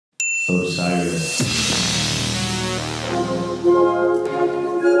Osiris.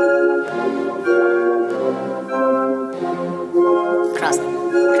 Cross the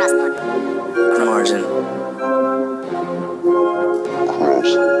margin.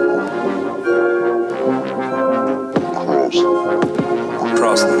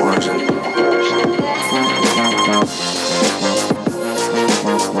 Cross the margin.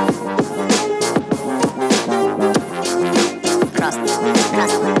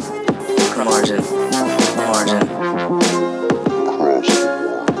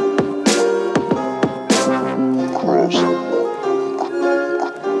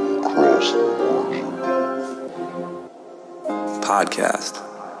 Podcast.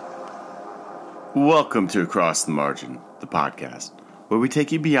 Welcome to Across the Margin, the podcast, where we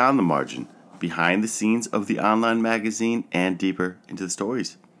take you beyond the margin, behind the scenes of the online magazine, and deeper into the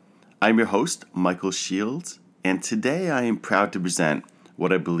stories. I'm your host, Michael Shields, and today I am proud to present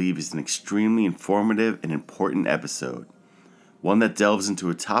what I believe is an extremely informative and important episode. One that delves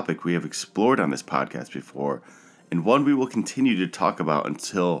into a topic we have explored on this podcast before, and one we will continue to talk about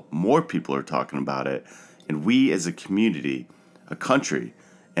until more people are talking about it, and we as a community, a country,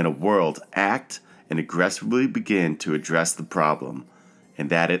 and a world act and aggressively begin to address the problem, and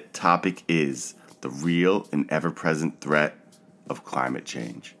that topic is the real and ever-present threat of climate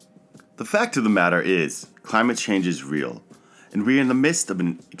change. The fact of the matter is, climate change is real, and we are in the midst of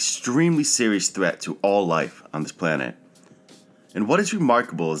an extremely serious threat to all life on this planet. And what is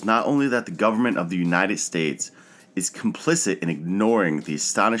remarkable is not only that the government of the United States is complicit in ignoring the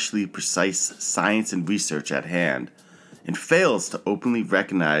astonishingly precise science and research at hand, and fails to openly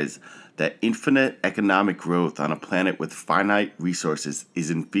recognize that infinite economic growth on a planet with finite resources is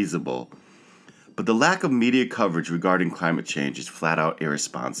infeasible, but the lack of media coverage regarding climate change is flat out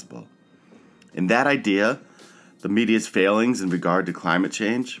irresponsible. And that idea, the media's failings in regard to climate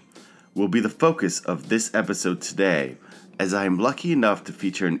change, will be the focus of this episode today, as I am lucky enough to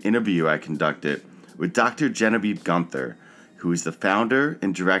feature an interview I conducted with Dr. Genevieve Guenther, who is the founder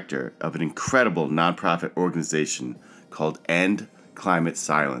and director of an incredible nonprofit organization called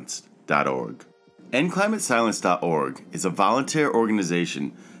EndClimateSilence.org. EndClimateSilence.org is a volunteer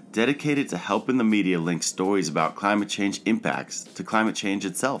organization dedicated to helping the media link stories about climate change impacts to climate change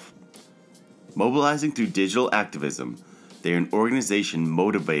itself. Mobilizing through digital activism, they are an organization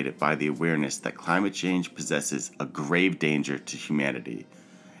motivated by the awareness that climate change possesses a grave danger to humanity,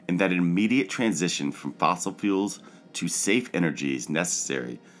 and that an immediate transition from fossil fuels to safe energy is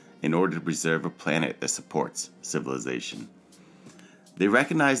necessary in order to preserve a planet that supports civilization. They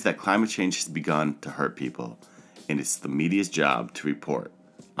recognize that climate change has begun to hurt people, and it's the media's job to report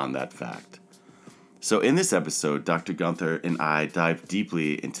on that fact. So in this episode, Dr. Guenther and I dive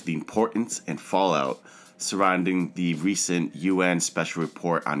deeply into the importance and fallout surrounding the recent U.N. Special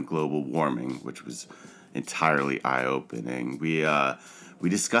Report on global warming, which was entirely eye-opening. We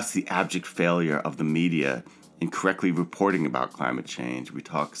discuss the abject failure of the media in correctly reporting about climate change. We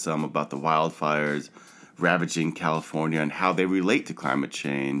talk some about the wildfires ravaging California and how they relate to climate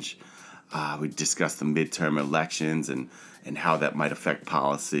change. We discuss the midterm elections and how that might affect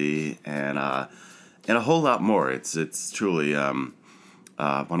policy and a whole lot more. It's truly one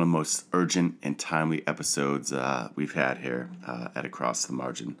of the most urgent and timely episodes we've had here at Across the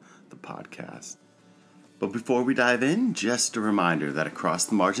Margin, the podcast. But before we dive in, just a reminder that Across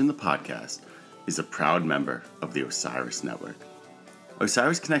the Margin, the podcast, is a proud member of the Osiris Network.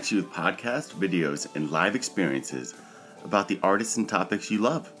 Osiris connects you with podcasts, videos, and live experiences about the artists and topics you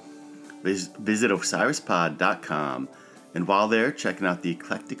love. Visit osirispod.com, and while there, checking out the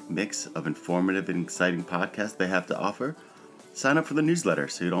eclectic mix of informative and exciting podcasts they have to offer, sign up for the newsletter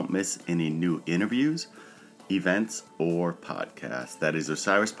so you don't miss any new interviews, events, or podcasts. That is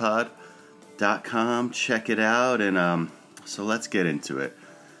osirispod.com. Check it out, and so let's get into it.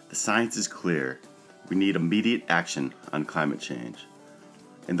 The science is clear. We need immediate action on climate change.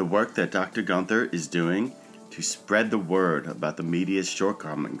 And the work that Dr. Guenther is doing to spread the word about the media's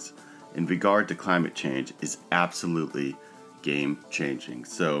shortcomings in regard to climate change is absolutely game-changing.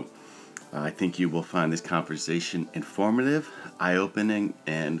 So I think you will find this conversation informative, eye-opening,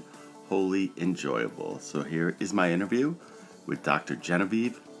 and wholly enjoyable. So here is my interview with Dr.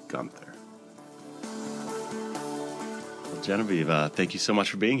 Genevieve Guenther. Genevieve, thank you so much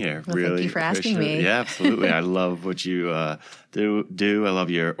for being here. Well, really, thank you for asking me. Yeah, absolutely. I love what you do. I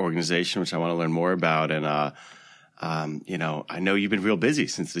love your organization, which I want to learn more about. And, I know you've been real busy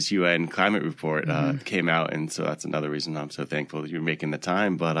since this UN climate report came out. And so that's another reason I'm so thankful that you're making the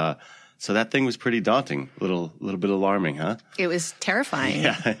time. But so that thing was pretty daunting, a little bit alarming, huh? It was terrifying.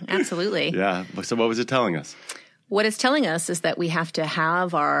 Yeah. Absolutely. Yeah. So what was it telling us? What it's telling us is that we have to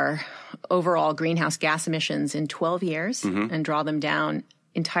have our overall greenhouse gas emissions in 12 years and draw them down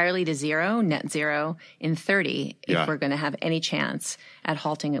entirely to zero, net zero, in 30 if we're going to have any chance at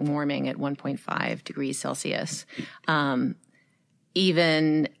halting and warming at 1.5 degrees Celsius.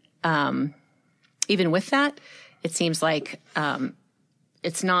 Even with that, it seems like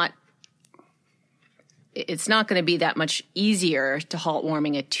it's not going to be that much easier to halt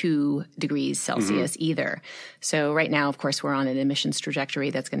warming at 2 degrees Celsius either. So right now, of course, we're on an emissions trajectory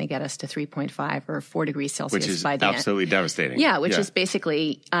that's going to get us to 3.5 or 4 degrees Celsius by the end. Which is absolutely devastating. Yeah, which is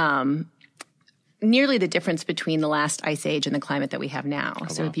basically nearly the difference between the last ice age and the climate that we have now.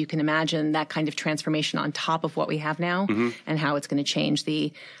 So if you can imagine that kind of transformation on top of what we have now and how it's going to change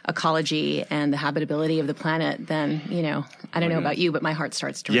the ecology and the habitability of the planet, then, I don't know about you, but my heart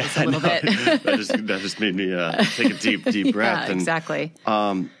starts to race a little bit. that just made me take a deep breath. Yeah, exactly.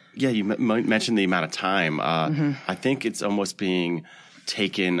 You mentioned the amount of time. I think it's almost being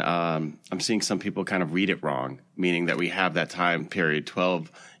taken, I'm seeing some people kind of read it wrong, meaning that we have that time period,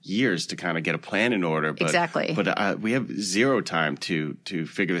 12 years to kind of get a plan in order. But, exactly. But we have zero time to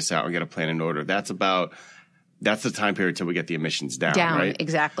figure this out and get a plan in order. That's the time period till we get the emissions down, right?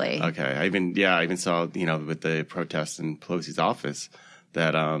 Exactly. Okay. I even saw, with the protests in Pelosi's office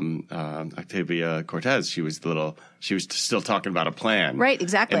that Octavia Cortez, she was still talking about a plan. Right,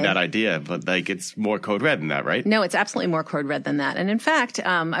 exactly. And that idea, but it's more code red than that, right? No, it's absolutely more code red than that. And in fact,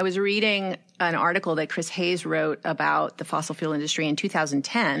 I was reading an article that Chris Hayes wrote about the fossil fuel industry in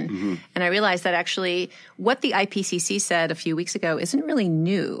 2010, and I realized that actually what the IPCC said a few weeks ago isn't really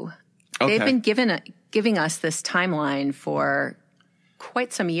new. Okay. They've been giving us this timeline for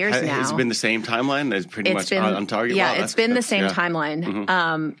quite some years now. Has it been the same timeline? It's pretty much on target? Yeah, it's been the same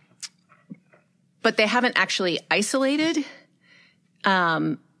timeline. But they haven't actually isolated it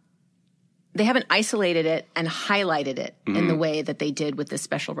and highlighted it in the way that they did with this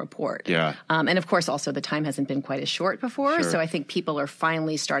special report. Yeah. And of course, also the time hasn't been quite as short before. Sure. So I think people are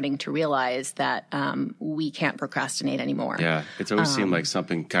finally starting to realize that we can't procrastinate anymore. Yeah. It's always seemed like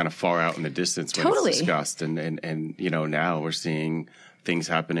something kind of far out in the distance when it's discussed. And now we're seeing things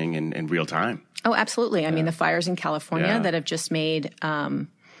happening in real time. Oh, absolutely. I mean, the fires in California that have just made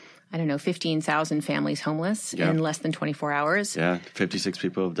 15,000 families homeless in less than 24 hours. Yeah, 56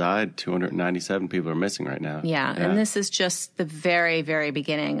 people have died. 297 people are missing right now. Yeah, and this is just the very, very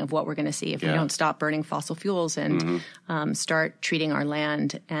beginning of what we're going to see if we don't stop burning fossil fuels and start treating our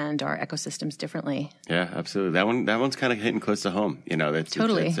land and our ecosystems differently. Yeah, absolutely. That one's kind of hitting close to home.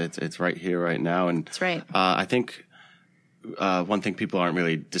 Totally. It's right here, right now. And that's right. I think one thing people aren't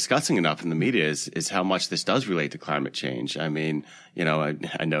really discussing enough in the media is how much this does relate to climate change. I mean,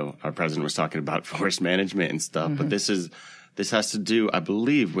 I know our president was talking about forest management and stuff, but this has to do, I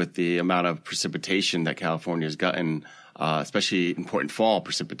believe, with the amount of precipitation that California has gotten, especially important fall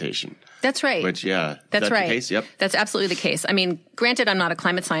precipitation. That's right. Which, that's right. The case? Yep. That's absolutely the case. I mean, granted, I'm not a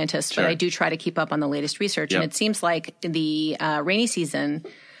climate scientist, Sure. but I do try to keep up on the latest research. Yep. And it seems like the rainy season,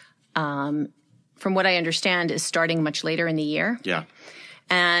 from what I understand, is starting much later in the year. Yeah.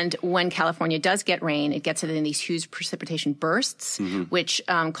 And when California does get rain, it gets it in these huge precipitation bursts, which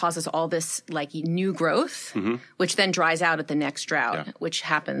causes all this new growth, which then dries out at the next drought, which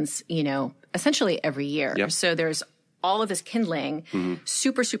happens, essentially every year. Yep. So there's all of this kindling,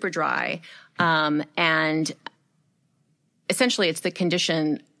 super, super dry. And essentially it's the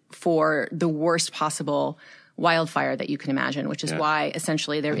condition for the worst possible wildfire that you can imagine, which is why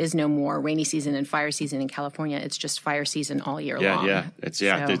essentially there is no more rainy season and fire season in California. It's just fire season all year long. Yeah. It's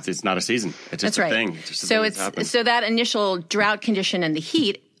not a season. It's just a thing. It's just a thing so that initial drought condition and the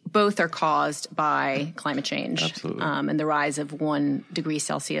heat both are caused by climate change. Absolutely. And the rise of 1 degree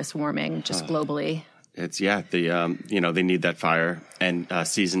Celsius warming just globally. It's they need that fire and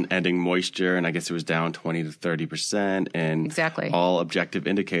season-ending moisture, and I guess it was down 20 to 30%, and exactly all objective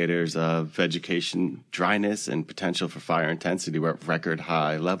indicators of vegetation dryness and potential for fire intensity were at record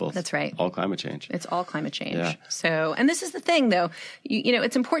high levels. That's right. All climate change. It's all climate change. Yeah. So, and this is the thing, though.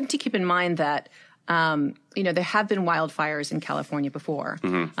 It's important to keep in mind that there have been wildfires in California before.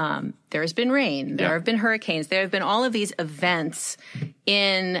 There has been rain. There have been hurricanes. There have been all of these events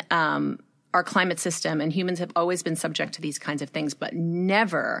in our climate system, and humans have always been subject to these kinds of things, but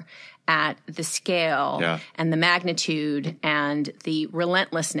never at the scale and the magnitude and the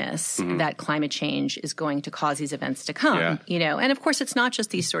relentlessness that climate change is going to cause these events to come. And of course, it's not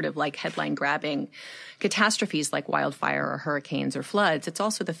just these sort of headline grabbing catastrophes like wildfire or hurricanes or floods. It's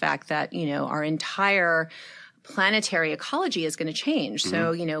also the fact that, our entire planetary ecology is going to change.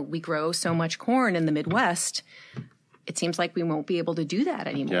 So, we grow so much corn in the Midwest. it seems like we won't be able to do that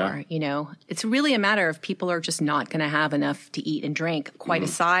anymore. Yeah. You know, it's really a matter of people are just not going to have enough to eat and drink, quite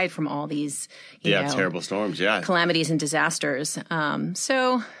aside from all these, you know, terrible storms, calamities and disasters.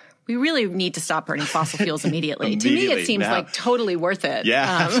 So we really need to stop burning fossil fuels immediately. To me, it seems like totally worth it.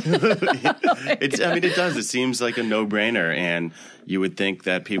 Yeah, it does. It seems like a no-brainer, and you would think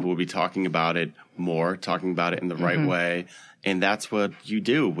that people would be talking about it more, talking about it in the right way. And that's what you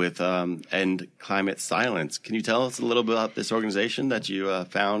do with End Climate Silence. Can you tell us a little bit about this organization that you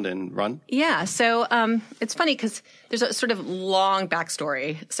found and run? Yeah, so it's funny because there's a sort of long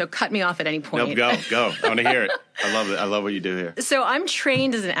backstory. So cut me off at any point. No, go. I want to hear it. I love it. I love what you do here. So I'm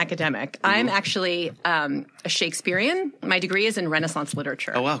trained as an academic. I'm actually a Shakespearean. My degree is in Renaissance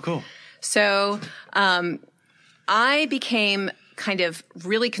literature. Oh, wow, cool. So I became kind of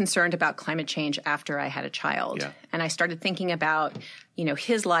really concerned about climate change after I had a child. Yeah. And I started thinking about, you know,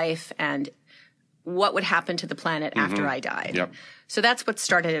 his life and what would happen to the planet after I died. Yep. So that's what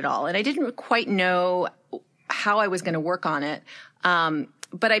started it all. And I didn't quite know how I was going to work on it.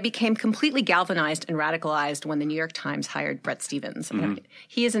 But I became completely galvanized and radicalized when the New York Times hired Bret Stephens.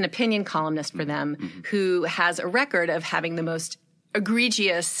 He is an opinion columnist for them who has a record of having the most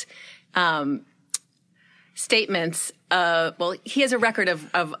egregious statements. He has a record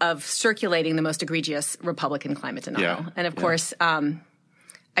of circulating the most egregious Republican climate denial. Yeah. And of course,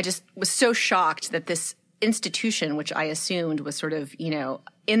 I just was so shocked that this institution, which I assumed was sort of, you know,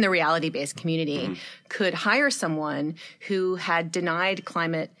 in the reality-based community, could hire someone who had denied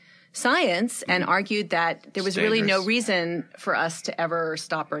climate science and argued that there was really no reason for us to ever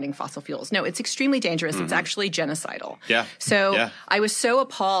stop burning fossil fuels. No, it's extremely dangerous. It's actually genocidal. Yeah. So I was so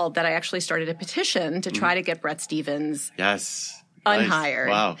appalled that I actually started a petition to try to get Bret Stephens unhired.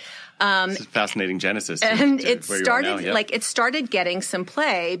 Wow. This is a fascinating genesis. And it started getting some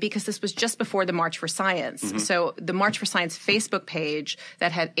play because this was just before the March for Science. So the March for Science Facebook page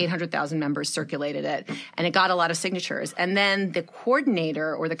that had 800,000 members circulated it, and it got a lot of signatures. And then the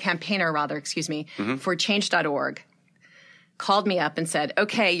coordinator, or the campaigner rather, for change.org called me up and said,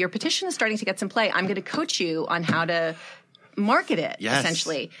 okay, your petition is starting to get some play. I'm going to coach you on how to market it,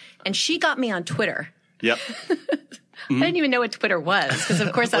 essentially. And she got me on Twitter. Yep. I didn't even know what Twitter was because,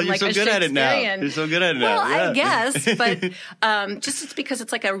 of course, I'm like so a good at it now. Shakespearean. You're so good at it well, now. Yeah. I guess, but just it's because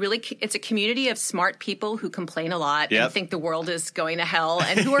it's like it's a community of smart people who complain a lot and think the world is going to hell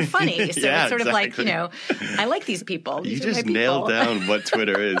and who are funny. So it's sort of like, you know, I like these people. You just nailed down what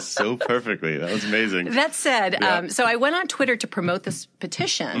Twitter is so perfectly. That was amazing. That said, so I went on Twitter to promote this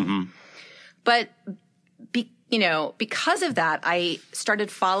petition, but because of that, I started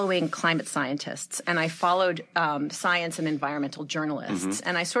following climate scientists and I followed science and environmental journalists.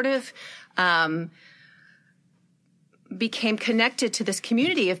 And I sort of became connected to this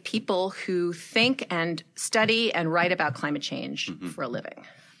community of people who think and study and write about climate change for a living.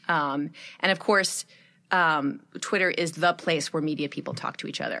 And of course, Twitter is the place where media people talk to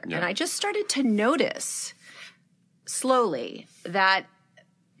each other. Yeah. And I just started to notice slowly that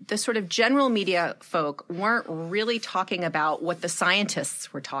the sort of general media folk weren't really talking about what the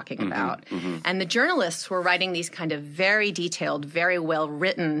scientists were talking about. And the journalists were writing these kind of very detailed, very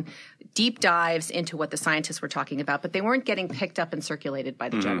well-written deep dives into what the scientists were talking about, but they weren't getting picked up and circulated by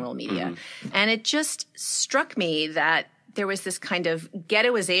the general media. And it just struck me that there was this kind of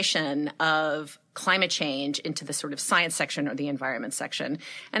ghettoization of climate change into the sort of science section or the environment section.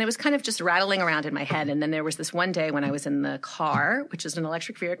 And it was kind of just rattling around in my head. And then there was this one day when I was in the car, which is an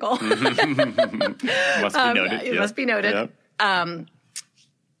electric vehicle. Must be noted. It must be noted. Yep. And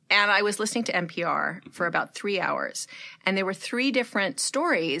I was listening to NPR for about 3 hours. And there were 3 different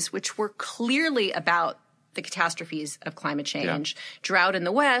stories which were clearly about the catastrophes of climate change. Drought in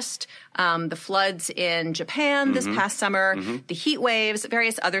the West, the floods in Japan this past summer, the heat waves,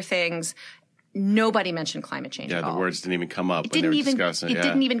 various other things. Nobody mentioned climate change at all. Yeah, the words didn't even come up when they were discussing it. It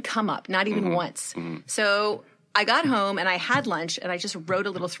didn't even come up, not even once. So I got home and I had lunch and I just wrote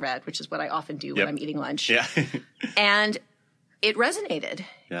a little thread, which is what I often do when I'm eating lunch. Yeah. And it resonated.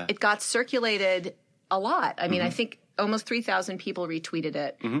 Yeah. It got circulated a lot. I mean, I think almost 3,000 people retweeted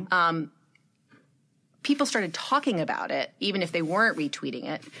it. People started talking about it, even if they weren't retweeting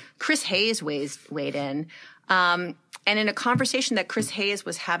it. Chris Hayes weighed in. And in a conversation that Chris Hayes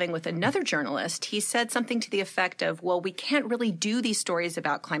was having with another journalist, he said something to the effect of, well, we can't really do these stories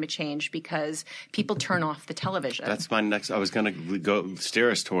about climate change because people turn off the television. That's my next – I was going to go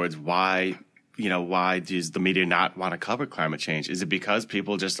steer us towards why does the media not want to cover climate change? Is it because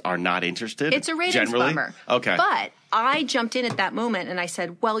people just are not interested? It's a ratings bummer. Okay. But I jumped in at that moment and I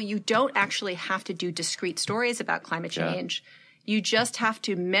said, well, you don't actually have to do discrete stories about climate change. You just have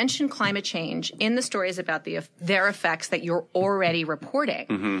to mention climate change in the stories about their effects that you're already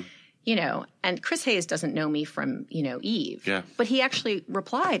reporting. You know, and Chris Hayes doesn't know me from, you know, Eve. Yeah. But he actually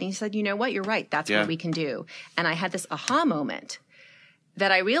replied and he said, you know what, you're right. That's what we can do. And I had this aha moment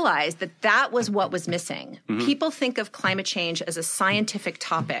that I realized that was what was missing. People think of climate change as a scientific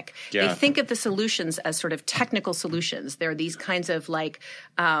topic. Yeah. They think of the solutions as sort of technical solutions. There are these kinds of like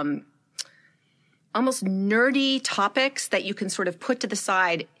almost nerdy topics that you can sort of put to the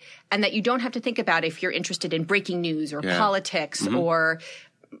side and that you don't have to think about if you're interested in breaking news or politics or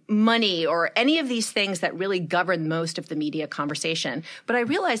money or any of these things that really govern most of the media conversation. But I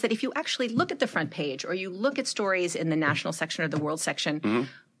realized that if you actually look at the front page or you look at stories in the national section or the world section,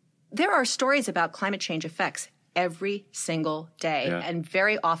 there are stories about climate change effects every single day and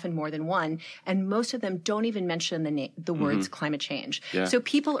very often more than one. And most of them don't even mention the words climate change. So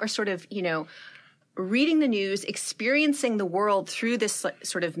people are sort of, you know, reading the news, experiencing the world through this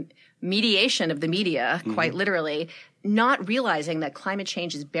sort of mediation of the media, quite literally, not realizing that climate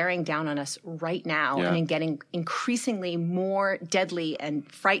change is bearing down on us right now and getting increasingly more deadly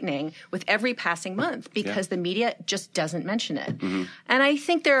and frightening with every passing month because the media just doesn't mention it. And I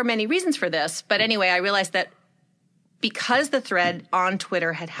think there are many reasons for this. But anyway, I realized that because the thread on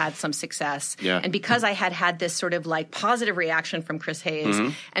Twitter had some success and because I had this sort of like positive reaction from Chris Hayes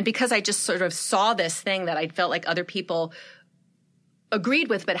and because I just sort of saw this thing that I felt like other people agreed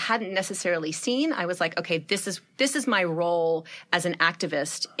with but hadn't necessarily seen, I was like, okay, this is my role as an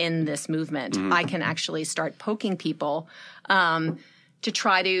activist in this movement. I can actually start poking people to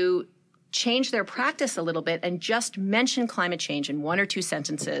try to change their practice a little bit and just mention climate change in one or two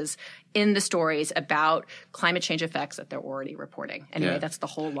sentences in the stories about climate change effects that they're already reporting. Anyway, that's the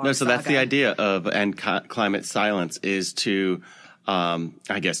whole long so that's the idea of climate silence is to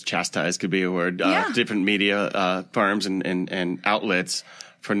I guess chastise could be a word, different media firms and outlets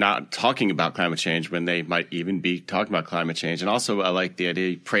for not talking about climate change when they might even be talking about climate change. And also I like the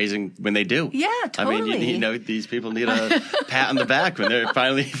idea of praising when they do. Yeah, totally. I mean, you know, these people need a pat on the back when they're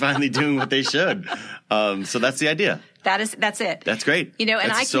finally doing what they should. So that's the idea. That's it. That's great. You know, and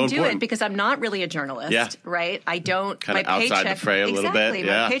that's I can do it because I'm not really a journalist, right? I don't. Kind of my outside paycheck, the fray a little bit.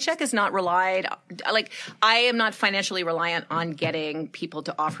 My paycheck is not I am not financially reliant on getting people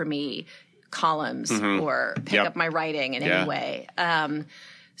to offer me columns or pick up my writing in any way.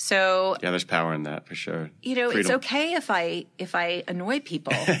 So there's power in that for sure. You know, Freedom. It's okay if I annoy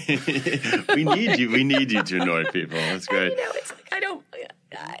people. We need you. We need you to annoy people. That's great. And, you know, it's like I don't.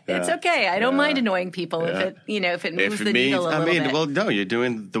 It's okay. I don't mind annoying people if it moves the needle a little bit. Well, no, you're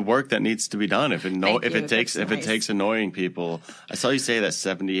doing the work that needs to be done. If it takes annoying people, I saw you say that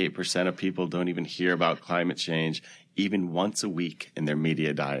 78% of people don't even hear about climate change even once a week in their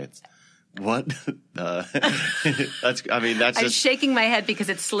media diets. What? I'm just shaking my head because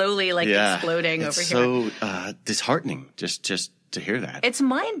it's slowly exploding over here. It's so disheartening just to hear that. It's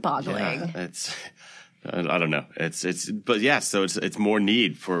mind-boggling. Yeah, it's. I don't know. So it's more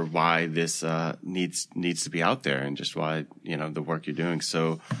need for why this needs to be out there and just why, you know, the work you're doing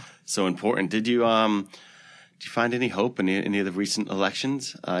so important. Did you find any hope in any of the recent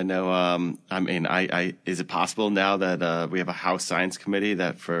elections? I know. Is it possible now that we have a House Science Committee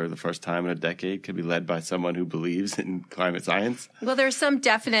that for the first time in a decade could be led by someone who believes in climate science? Well, there's some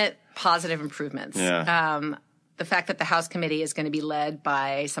definite positive improvements. Yeah. The fact that the House Committee is going to be led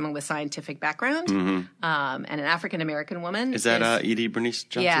by someone with scientific background and an African-American woman. Is that Edie Bernice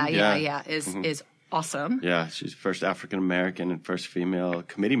Johnson? Yeah. Is awesome. Yeah, she's first African-American and first female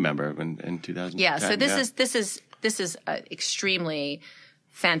committee member in 2010. Yeah, so this is an extremely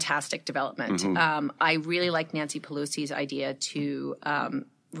fantastic development. I really like Nancy Pelosi's idea to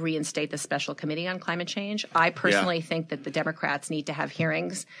reinstate the special committee on climate change. I personally think that the Democrats need to have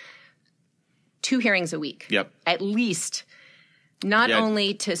hearings. 2 hearings a week, at least, not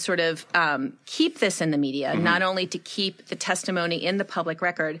only to sort of keep this in the media, not only to keep the testimony in the public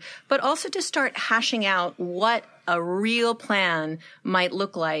record, but also to start hashing out what a real plan might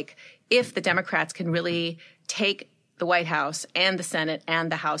look like if the Democrats can really take the White House and the Senate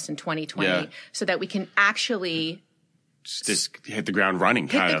and the House in 2020 so that we can actually just hit the ground running.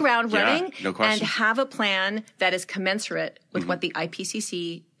 No question. And have a plan that is commensurate with what the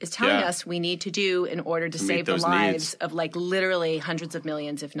IPCC is telling us we need to do in order to save the lives of like literally hundreds of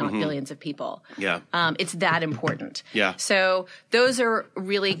millions, if not billions of people. Yeah. It's that important. Yeah. So those are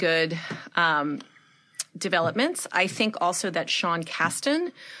really good developments. I think also that Sean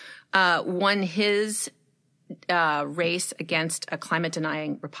Casten won his race against a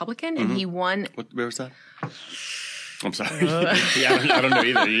climate-denying Republican, and he won. Where was that? I'm sorry. Yeah, I don't know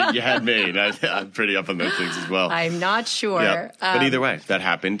either. You had me. I'm pretty up on those things as well. I'm not sure. Yeah. But either way, that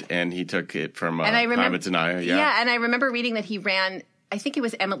happened, and he took it from climate denier. Yeah, and I remember reading that he ran, I think it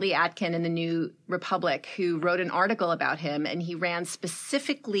was Emmett Lee Atkin in the New Republic who wrote an article about him, and he ran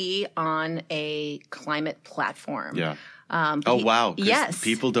specifically on a climate platform. Yeah. Wow. Yes.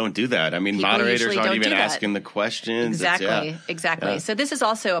 People don't do that. I mean, people moderators aren't even asking the questions. Exactly. Yeah. So this is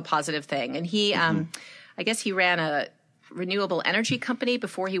also a positive thing. And he, I guess he ran a renewable energy company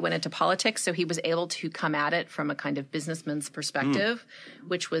before he went into politics. So he was able to come at it from a kind of businessman's perspective,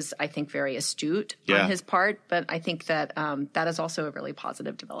 which was, I think, very astute on his part. But I think that that is also a really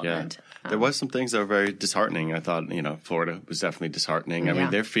positive development. Yeah. There was some things that were very disheartening. I thought, Florida was definitely disheartening. I mean,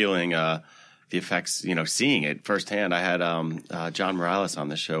 they're feeling the effects, seeing it firsthand. I had John Morales on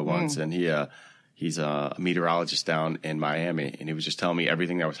the show once, and he's a meteorologist down in Miami, and he was just telling me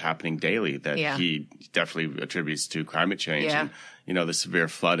everything that was happening daily that he definitely attributes to climate change and, the severe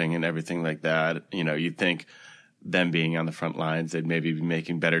flooding and everything like that. You'd think them being on the front lines, they'd maybe be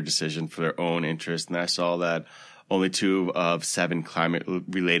making better decisions for their own interest. And I saw that only 2 of 7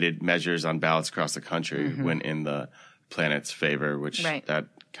 climate-related measures on ballots across the country went in the planet's favor, which that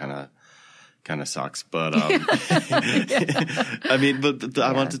kind of sucks, but I mean,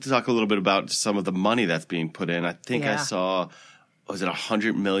 I wanted to talk a little bit about some of the money that's being put in. I think I saw, was it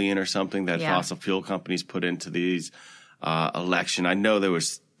 $100 million or something that fossil fuel companies put into these election? I know there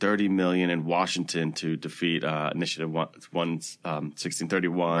was $30 million in Washington to defeat Initiative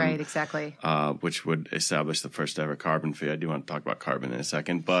 1631. Right, exactly. Which would establish the first ever carbon fee. I do want to talk about carbon in a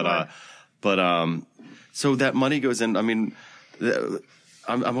second, but so that money goes in. I mean.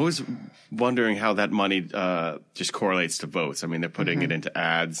 I'm always wondering how that money just correlates to votes. I mean, they're putting it into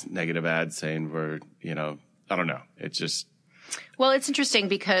ads, negative ads, saying we're, I don't know. It's just. Well, it's interesting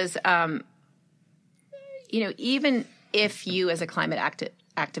because, even if you as a climate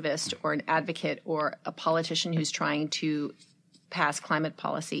activist or an advocate or a politician who's trying to pass climate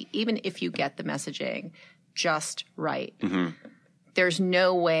policy, even if you get the messaging just right, there's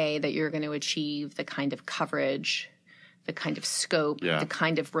no way that you're going to achieve the kind of coverage, the kind of scope, the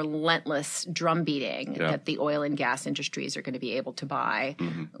kind of relentless drumbeating that the oil and gas industries are going to be able to buy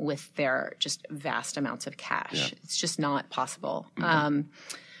with their just vast amounts of cash. It's just not possible.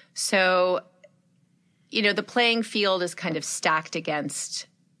 So, the playing field is kind of stacked against,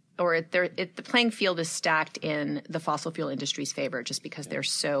 or the playing field is stacked in the fossil fuel industry's favor just because they're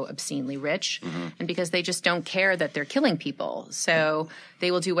so obscenely rich and because they just don't care that they're killing people. So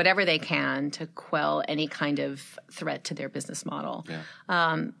they will do whatever they can to quell any kind of threat to their business model.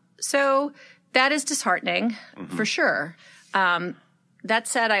 So that is disheartening for sure. That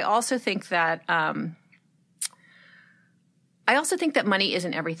said, I also think that money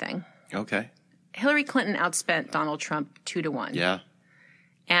isn't everything. Okay. Hillary Clinton outspent Donald Trump 2-1. Yeah.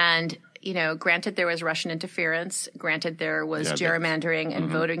 And, granted there was Russian interference, granted there was gerrymandering and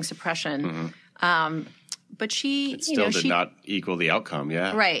voting suppression, but she, it still did not equal the outcome.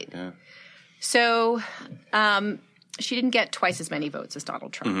 Right. Yeah. So she didn't get twice as many votes as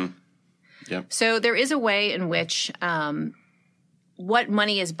Donald Trump. So there is a way in which what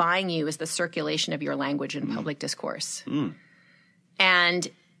money is buying you is the circulation of your language in public discourse.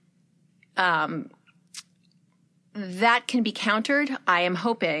 And that can be countered, I am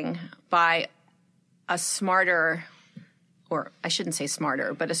hoping, by a smarter, or I shouldn't say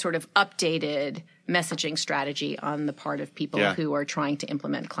smarter, but a sort of updated messaging strategy on the part of people who are trying to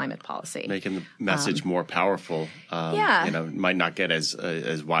implement climate policy. Making the message more powerful, might not get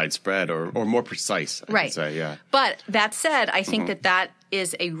as widespread or more precise, I could say, But that said, I think that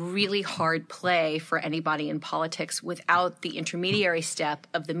is a really hard play for anybody in politics without the intermediary step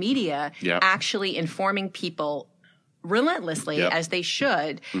of the media actually informing people relentlessly, as they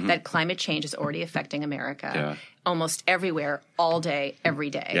should, that climate change is already affecting America almost everywhere, all day,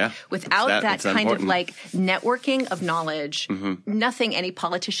 every day. Without that kind of networking of knowledge, nothing any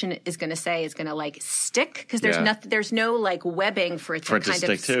politician is going to say is going to stick because there's no webbing for it to kind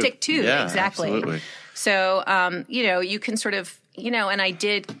of stick to. Yeah, exactly. Absolutely. So, you can sort of, and I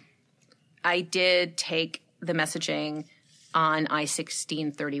did take the messaging on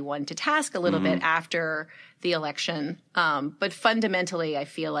I-1631 to task a little bit after the election. But fundamentally, I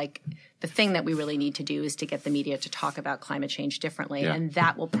feel like the thing that we really need to do is to get the media to talk about climate change differently, and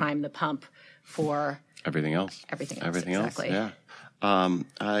that will prime the pump for everything else. Exactly. Yeah.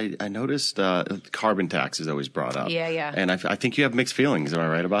 I noticed carbon tax is always brought up. Yeah. And I think you have mixed feelings. Am I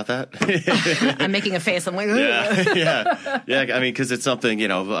right about that? I'm making a face. I'm like, yeah. I mean, because it's something,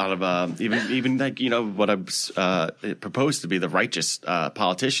 a lot of even what I've proposed to be the righteous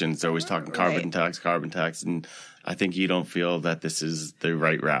politicians are always talking carbon tax, and I think you don't feel that this is the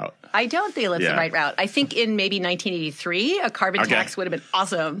right route. I don't feel it's the right route. I think in maybe 1983, a carbon tax would have been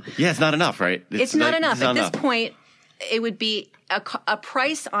awesome. Yeah, it's not enough, right? It's not enough. At this point, it would be a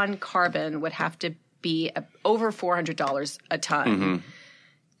price on carbon would have to be over $400 a ton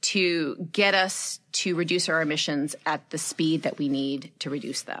to get us to reduce our emissions at the speed that we need to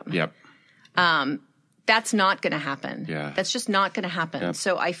reduce them. Yep. That's not going to happen. Yeah. That's just not going to happen. Yep.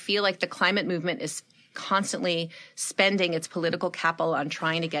 So I feel like the climate movement is constantly spending its political capital on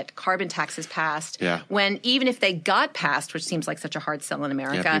trying to get carbon taxes passed. Yeah. When even if they got passed, which seems like such a hard sell in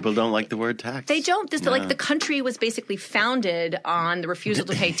America. Yeah, people don't like the word tax. They don't. Like the country was basically founded on the refusal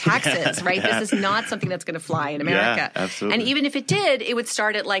to pay taxes, right? Yeah. This is not something that's going to fly in America. Yeah, absolutely. And even if it did, it would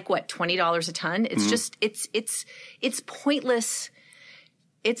start at like what, $20 a ton? It's just it's pointless.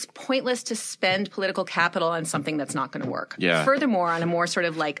 It's pointless to spend political capital on something that's not going to work. Yeah. Furthermore, on a more sort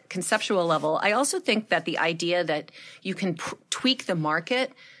of like conceptual level, I also think that the idea that you can tweak the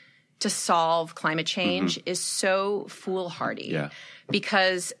market to solve climate change is so foolhardy. Yeah.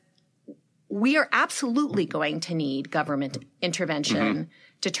 Because we are absolutely going to need government intervention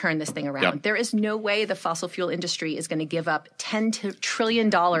to turn this thing around. Yep. There is no way the fossil fuel industry is going to give up $10 trillion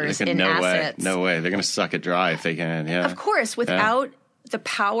in assets. No way. They're going to suck it dry if they can. Yeah. Of course, without the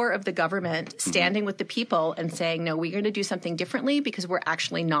power of the government standing with the people and saying, no, we're going to do something differently because we're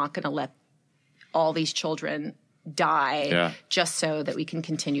actually not going to let all these children die just so that we can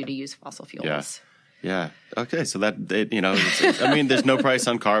continue to use fossil fuels. Yeah. Okay. So I mean, there's no price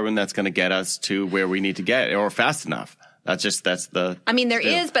on carbon that's going to get us to where we need to get or fast enough. I mean, there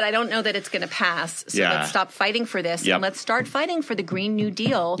is, but I don't know that it's going to pass. So let's stop fighting for this and let's start fighting for the Green New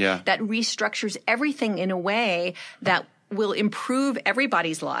Deal that restructures everything in a way that will improve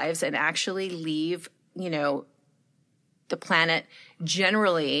everybody's lives and actually leave, the planet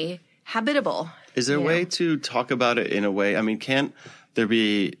generally habitable. Is there a way to talk about it in a way? I mean, can't there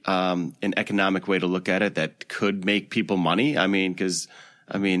be an economic way to look at it that could make people money? I mean,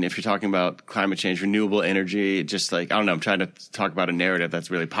 if you're talking about climate change, renewable energy, just like, I don't know, I'm trying to talk about a narrative that's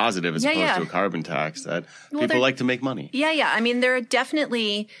really positive as opposed to a carbon tax that people like to make money. Yeah. I mean, there are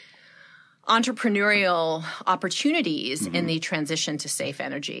definitely entrepreneurial opportunities in the transition to safe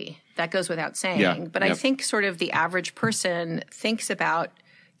energy. That goes without saying. Yeah. But I think sort of the average person thinks about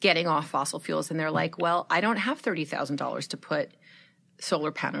getting off fossil fuels and they're like, well, I don't have $30,000 to put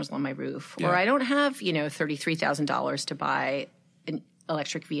solar panels on my roof, or I don't have, $33,000 to buy an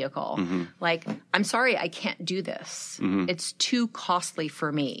electric vehicle. Like, I'm sorry, I can't do this. It's too costly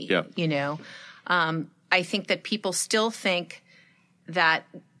for me. I think that people still think that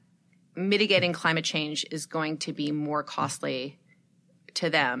mitigating climate change is going to be more costly to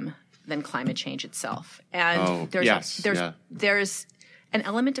them than climate change itself. And there's an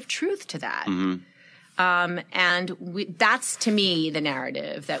element of truth to that. And that's, to me, the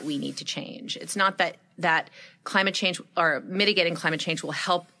narrative that we need to change. It's not that climate change or mitigating climate change will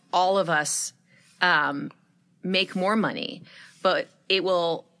help all of us make more money, but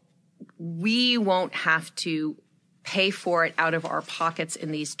we won't have to pay for it out of our pockets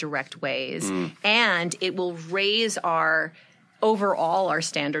in these direct ways. And it will raise our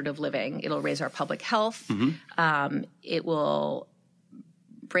standard of living. It'll raise our public health. It will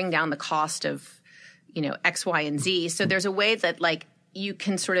bring down the cost of, X, Y, and Z. So there's a way that like you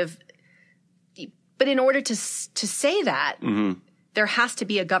can sort of, but in order to say that, there has to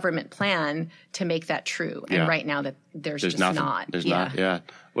be a government plan to make that true. And right now that there's just nothing. not. There's not. Yeah.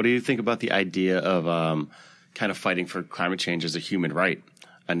 What do you think about the idea of, kind of fighting for climate change as a human right?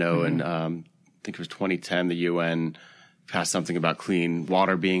 I know in, I think it was 2010, the UN passed something about clean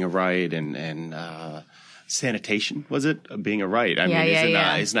water being a right and sanitation, was it? Being a right. I mean,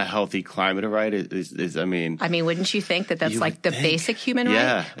 isn't a healthy climate a right? I mean, wouldn't you think that that's like the basic human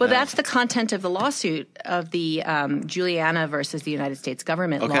right? Well, that's the content of the lawsuit of the Juliana versus the United States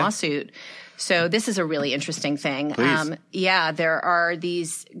government lawsuit. So this is a really interesting thing. Please. There are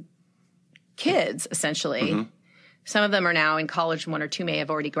these kids, essentially. Some of them are now in college. One or two may have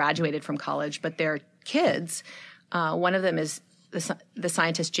already graduated from college, but they're kids. One of them is the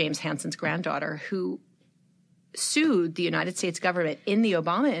scientist James Hansen's granddaughter, who sued the United States government in the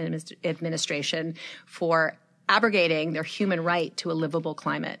Obama administration for abrogating their human right to a livable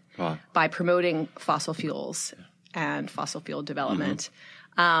climate by promoting fossil fuels and fossil fuel development.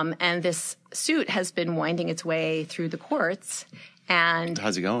 And this suit has been winding its way through the courts. And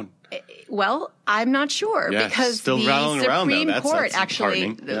how's it going? Well, I'm not sure because still the Supreme Court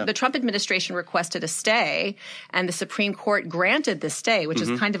actually, the Trump administration requested a stay, and the Supreme Court granted the stay, which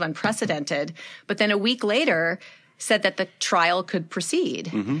is kind of unprecedented. But then a week later said that the trial could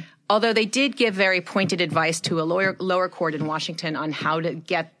proceed. although they did give very pointed advice to a lower court in Washington on how to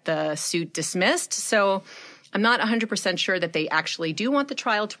get the suit dismissed. So I'm not 100% sure that they actually do want the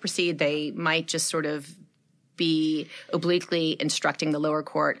trial to proceed. They might just sort of be obliquely instructing the lower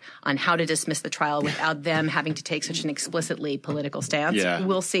court on how to dismiss the trial without them having to take such an explicitly political stance. Yeah.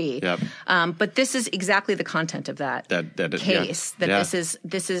 We'll see. Yep. But this is exactly the content of that case. Yeah.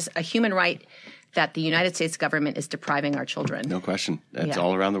 This is a human right that the United States government is depriving our children. No question. It's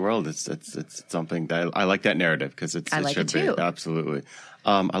all around the world. It's something that I like that narrative because it should too. be. Absolutely.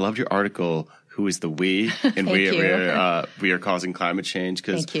 I loved your article, Who is the We? And we are causing climate change,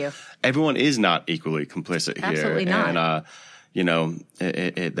 because everyone is not equally complicit here. Absolutely not. And,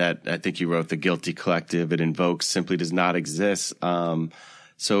 that I think you wrote, the guilty collective it invokes simply does not exist.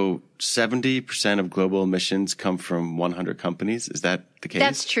 So 70% of global emissions come from 100 companies. Is that the case?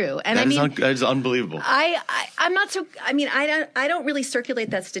 That's true. And that is unbelievable. I'm not so, I don't really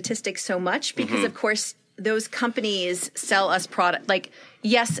circulate that statistic so much because of course those companies sell us product. Like,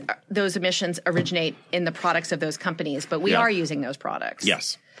 yes, those emissions originate in the products of those companies, but we are using those products.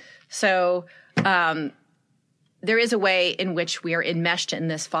 Yes. So, there is a way in which we are enmeshed in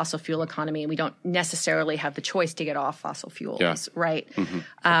this fossil fuel economy, and we don't necessarily have the choice to get off fossil fuels, right?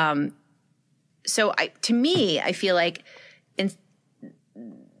 Mm-hmm. So to me, I feel like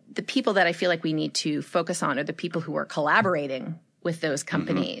the people that I feel like we need to focus on are the people who are collaborating with those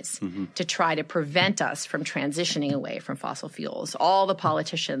companies to try to prevent us from transitioning away from fossil fuels. All the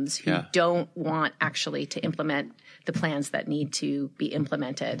politicians who don't want actually to implement the plans that need to be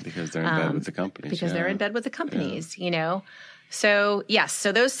implemented. Because they're in bed with the companies. Because they're in bed with the companies, you know. So, yes,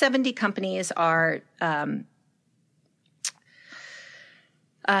 so those 70 companies are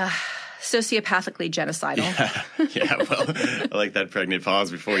sociopathically genocidal. Yeah, well, I like that pregnant pause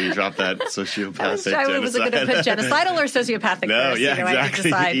before you drop that sociopathic genocide. Was it going to put genocidal or sociopathic No, first?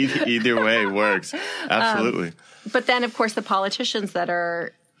 Exactly. Either way works. Absolutely. But then, of course, the politicians that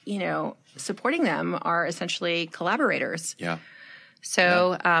are, supporting them are essentially collaborators. Yeah.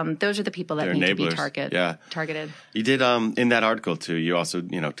 So those are the people that need to be targeted. You did in that article, too, you also,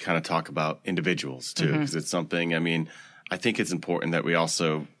 kind of talk about individuals, too, because it's something, I think it's important that we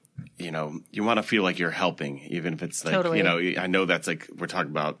also – you want to feel like you're helping, even if it's like, I know that's like, we're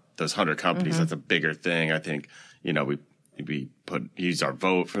talking about those 100 companies. That's a bigger thing. I think, we use our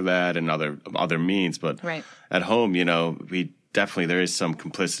vote for that and other means, but at home, there is some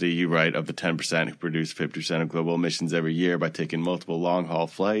complicity, you write, of the 10% who produce 50% of global emissions every year by taking multiple long haul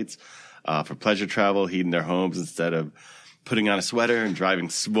flights, for pleasure travel, heating their homes instead of putting on a sweater and driving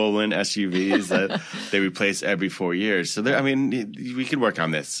swollen SUVs that they replace every 4 years. So, we can work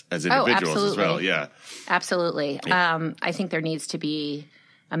on this as individuals as well. Yeah, absolutely. Yeah. I think there needs to be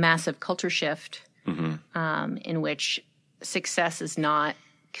a massive culture shift in which success is not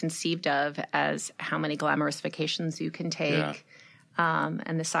conceived of as how many glamorous vacations you can take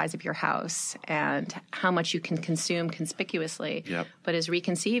and the size of your house and how much you can consume conspicuously, but is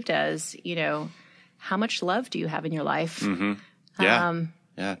reconceived as, how much love do you have in your life?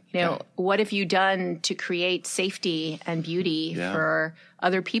 What have you done to create safety and beauty for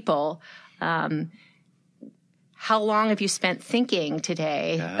other people? How long have you spent thinking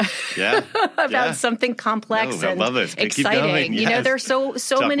today about something complex and exciting? There's so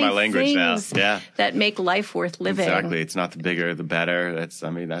many things that make life worth living. Exactly. It's not the bigger, the better.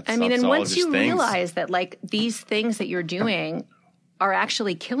 And once you realize that, like, these things that you're doing are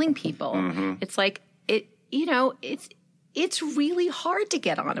actually killing people, it's like, it's really hard to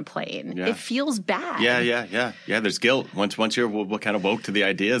get on a plane. Yeah. It feels bad. Yeah. There's guilt once you're kind of woke to the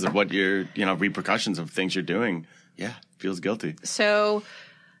ideas of what your repercussions of things you're doing. Yeah, feels guilty. So,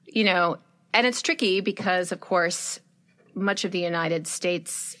 and it's tricky because, of course, much of the United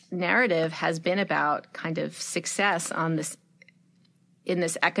States narrative has been about kind of success on this in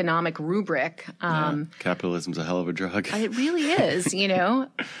this economic rubric. Capitalism's a hell of a drug. It really is,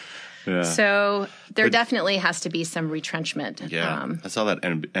 Yeah. So there definitely has to be some retrenchment. Yeah, I saw that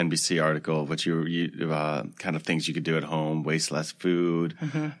NBC article, which you kind of things you could do at home, waste less food.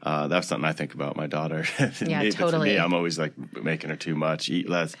 That's something I think about my daughter. Totally. For me, I'm always like making her too much. Eat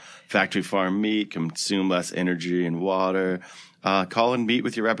less factory farm meat, consume less energy and water. Call and meet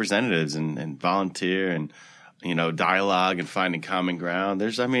with your representatives and volunteer and dialogue and finding common ground.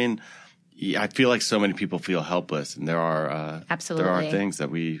 I feel like so many people feel helpless, and there are things that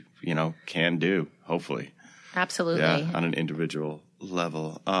we can do, hopefully. Absolutely. Yeah, on an individual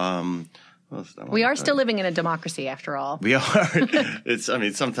level. We are still living in a democracy, after all. We are.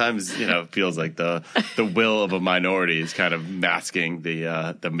 Sometimes, it feels like the will of a minority is kind of masking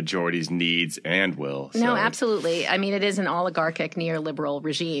the majority's needs and will. So. No, absolutely. I mean, it is an oligarchic neoliberal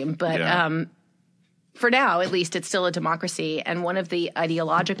regime, but for now, at least, it's still a democracy. And one of the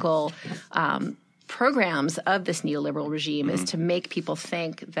ideological programs of this neoliberal regime is to make people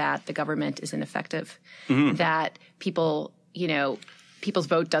think that the government is ineffective, that people, people's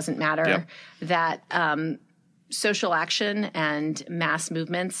vote doesn't matter, that social action and mass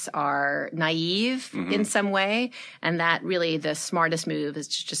movements are naive in some way, and that really the smartest move is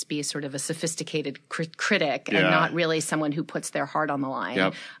to just be sort of a sophisticated critic and not really someone who puts their heart on the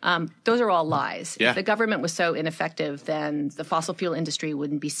line. Those are all lies. If the government was so ineffective, then the fossil fuel industry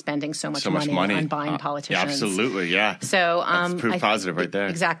wouldn't be spending so much money on buying politicians. Absolutely, So that's proof positive right there.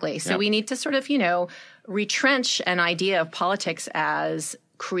 Exactly. So we need to sort of, retrench an idea of politics as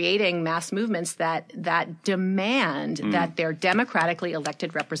creating mass movements that demand that their democratically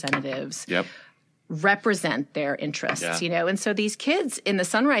elected representatives represent their interests, And so these kids in the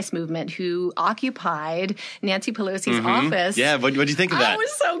Sunrise Movement who occupied Nancy Pelosi's office. Yeah, what did you think of that? It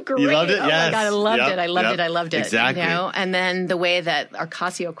was so great. You loved it? Oh my God, I loved it. I loved it. Exactly. And then the way that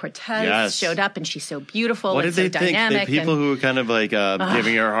Ocasio-Cortez showed up, and she's so beautiful what and did so they dynamic. Think? The people who were kind of like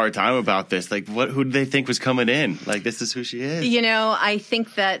giving her a hard time about this, like who did they think was coming in? Like, this is who she is. I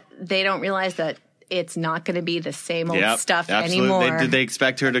think that they don't realize that it's not going to be the same old stuff anymore. Did they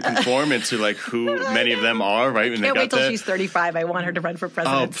expect her to conform into like who many of them are, right? Can't wait till she's 35. I want her to run for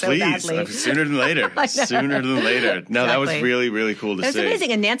president so badly. Oh, please. Sooner than later. Sooner than later. No, that was really, really cool to see. It was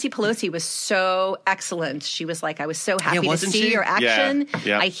amazing. And Nancy Pelosi was so excellent. She was like, I was so happy to see your action.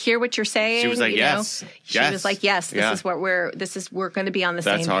 I hear what you're saying. She was like, yes. She was like, yes, this is what we're going to be on the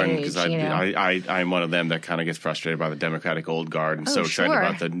same page. That's hard because I'm one of them that kind of gets frustrated by the Democratic old guard and so excited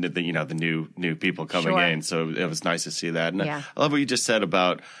about the new people coming in. So it was nice to see that. And I love what you just said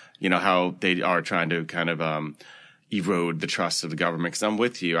about, how they are trying to kind of erode the trust of the government. Because I'm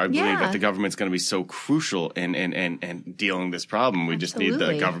with you. I believe that the government's going to be so crucial in dealing with this problem. We just need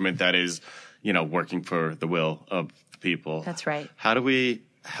the government that is, working for the will of the people. That's right. How do we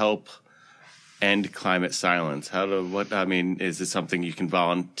help end climate silence? Is this something you can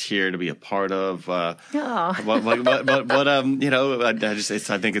volunteer to be a part of? I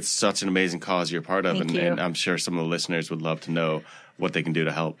think it's such an amazing cause you're a part of, and I'm sure some of the listeners would love to know what they can do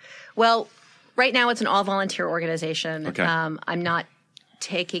to help. Well, right now it's an all volunteer organization. Okay. I'm not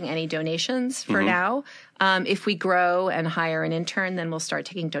taking any donations for now. If we grow and hire an intern, then we'll start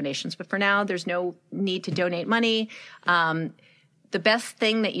taking donations. But for now, there's no need to donate money. The best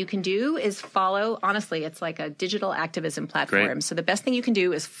thing that you can do is follow. Honestly, it's like a digital activism platform. Great. So the best thing you can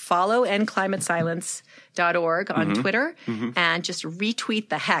do is follow endclimatesilence.org on Twitter and just retweet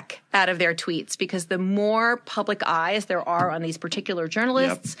the heck out of their tweets, because the more public eyes there are on these particular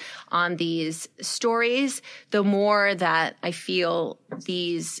journalists, on these stories, the more that I feel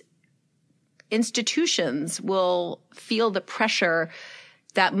these institutions will feel the pressure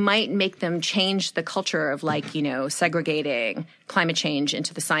that might make them change the culture of segregating climate change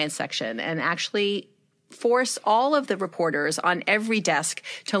into the science section and actually force all of the reporters on every desk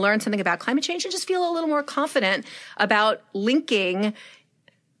to learn something about climate change and just feel a little more confident about linking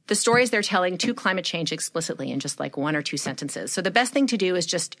the stories they're telling to climate change explicitly in just like one or two sentences. So the best thing to do is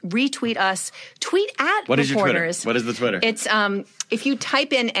just retweet us, tweet at What reporters. Is your Twitter? What is the Twitter? It's if you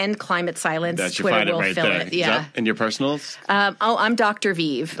type in "end climate silence," Twitter will fill it. Yeah. And your personals? I'm Dr.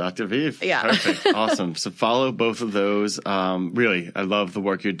 Vive. Dr. Vive. Yeah. Perfect. Awesome. So follow both of those. Really, I love the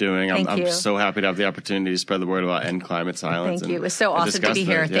work you're doing. I'm so happy to have the opportunity to spread the word about end climate silence. Thank you. It was so awesome to be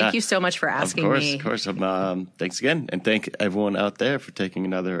here. Thank you so much for asking me. Of course. Thanks again. And thank everyone out there for taking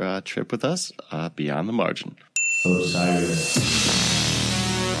another trip with us beyond the margin. Osiris.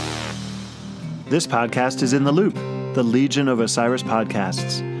 This podcast is In the Loop, the Legion of Osiris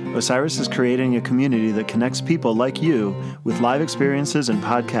podcasts. Osiris is creating a community that connects people like you with live experiences and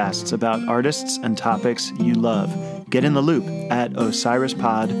podcasts about artists and topics you love. Get in the loop at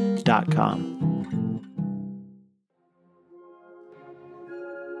osirispod.com.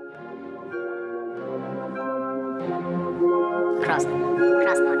 Cross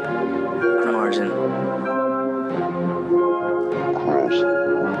margin.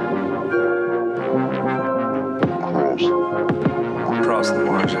 Cross the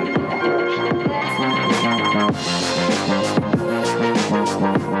margin.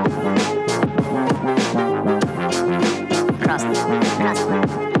 cross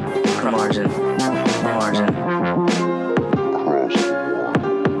margin.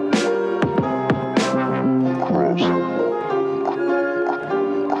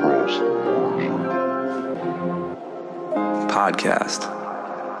 Podcast.